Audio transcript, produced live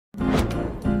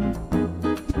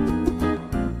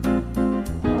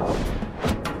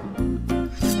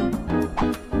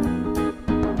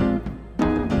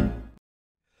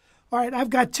All right, I've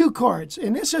got two chords,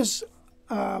 and this is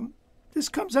this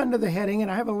comes under the heading,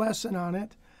 and I have a lesson on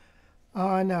it,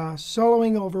 on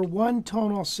soloing over one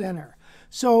tonal center.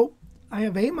 So I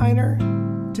have A minor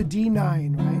to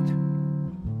D9, right?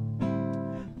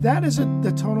 That is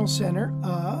the tonal center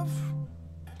of,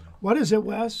 what is it,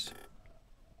 Wes?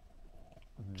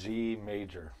 G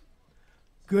major.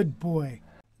 Good boy.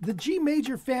 The G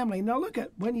major family. Now look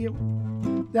at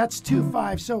that's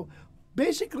 2-5. So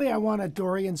basically I want a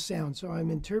Dorian sound. So I'm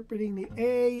interpreting the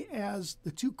A as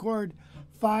the 2 chord,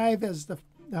 5 as the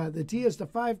D as the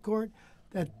 5 chord,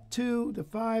 that 2, the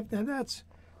 5, and that's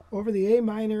over the A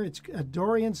minor. It's a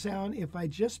Dorian sound if I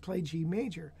just play G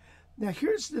major. Now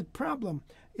here's the problem,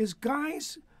 is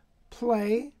guys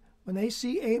play, when they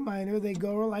see A minor, they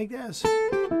go like this.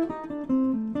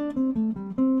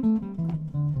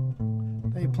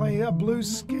 They play a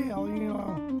blues scale, you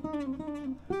know.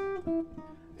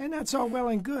 And that's all well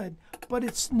and good, but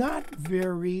it's not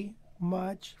very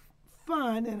much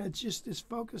fun, and it just is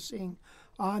focusing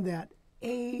on that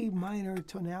A minor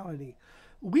tonality.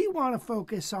 We want to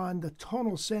focus on the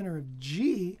tonal center of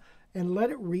G and let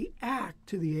it react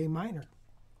to the A minor.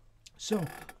 So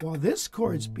while this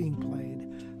chord's being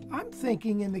played, I'm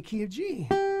thinking in the key of G.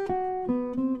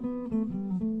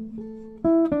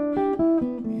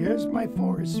 Here's my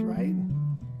force, right?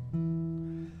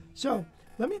 So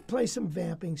let me play some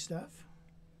vamping stuff.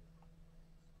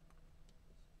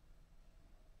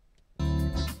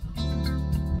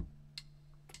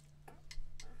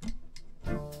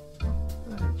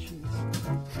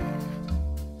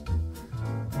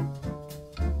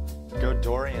 Go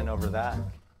Dorian over that.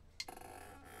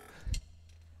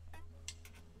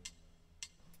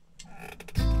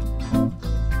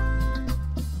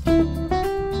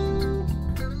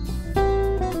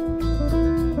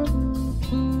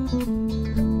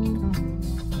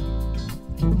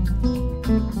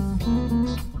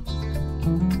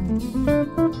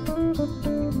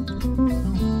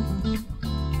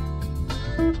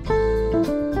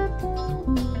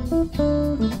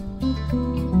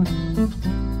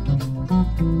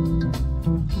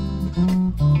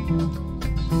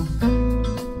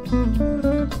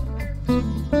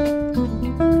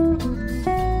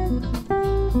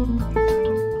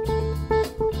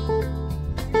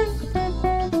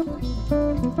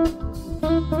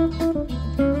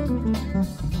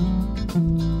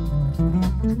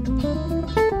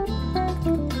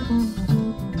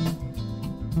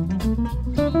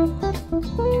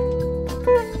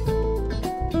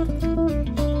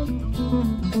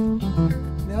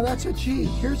 Now that's a G.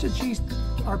 Here's a G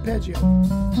arpeggio.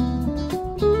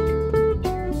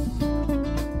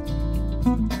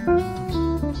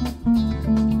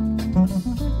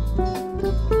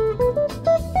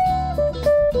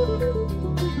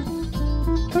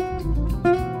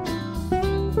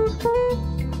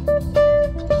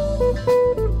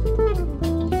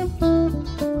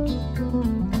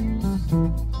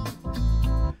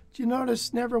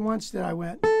 Notice never once did I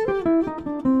went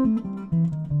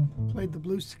played the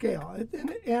blues scale,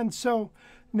 and so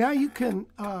now you can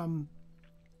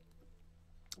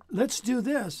let's do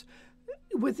this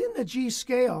within the G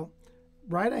scale,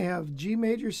 right? I have G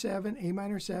major 7, A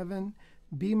minor 7,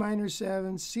 B minor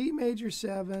 7, C major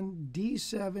 7, D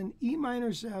 7, E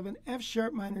minor 7, F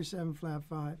sharp minor 7, flat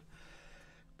 5.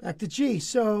 Back to G.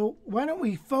 So why don't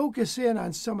we focus in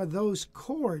on some of those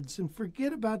chords and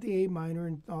forget about the A minor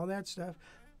and all that stuff.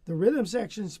 The rhythm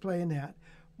section's playing that.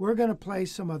 We're going to play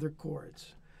some other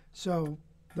chords. So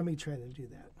let me try to do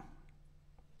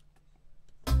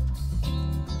that.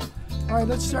 All right,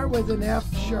 let's start with an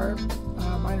F sharp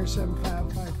minor 7,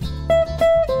 flat 5.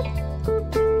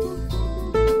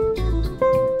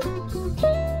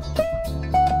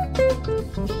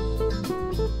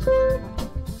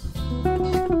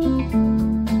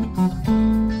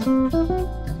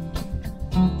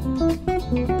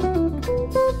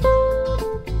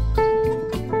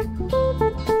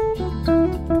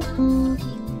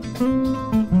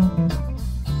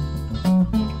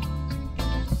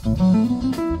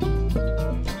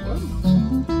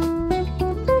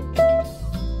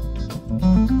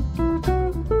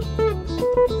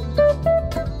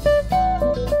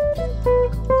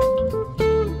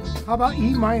 How about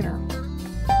E minor?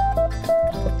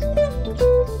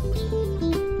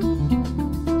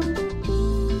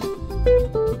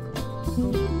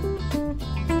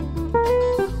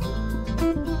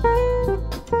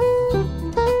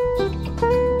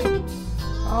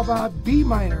 How about B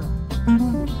minor?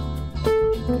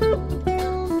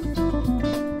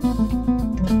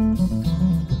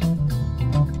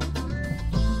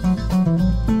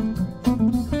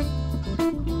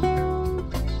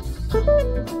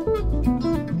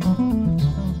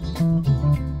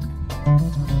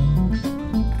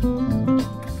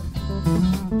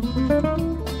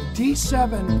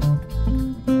 D7.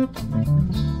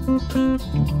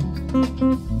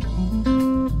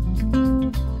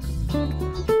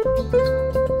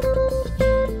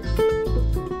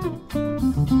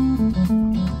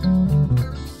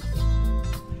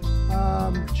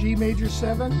 G major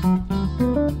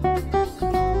 7.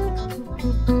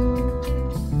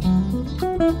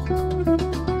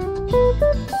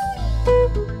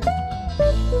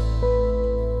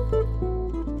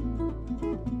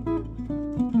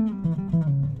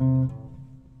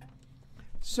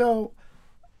 So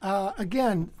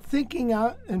again, thinking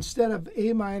out, instead of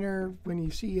A minor, when you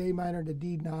see A minor to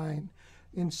D9,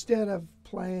 instead of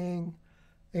playing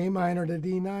A minor to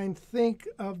D9, think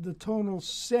of the tonal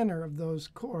center of those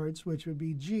chords, which would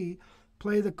be G.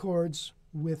 Play the chords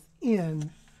within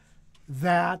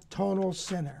that tonal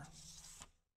center.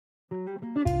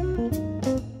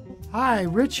 Hi,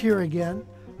 Rich here again.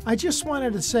 I just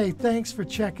wanted to say thanks for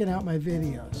checking out my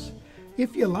videos.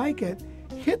 If you like it,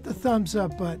 hit the thumbs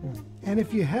up button. And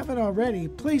if you haven't already,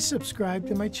 please subscribe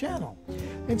to my channel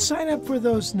and sign up for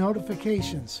those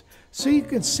notifications so you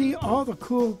can see all the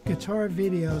cool guitar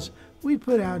videos we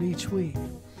put out each week.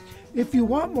 If you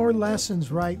want more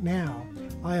lessons right now,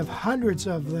 I have hundreds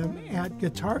of them at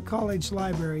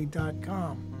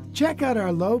guitarcollegelibrary.com. Check out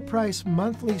our low-price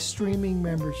monthly streaming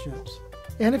memberships.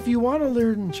 And if you want to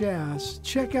learn jazz,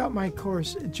 check out my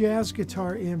course, Jazz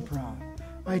Guitar Improv.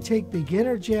 I take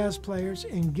beginner jazz players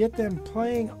and get them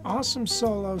playing awesome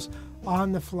solos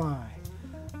on the fly.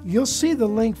 You'll see the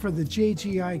link for the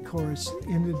JGI course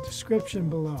in the description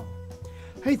below.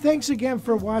 Hey, thanks again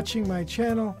for watching my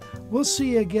channel. We'll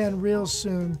see you again real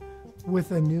soon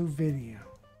with a new video.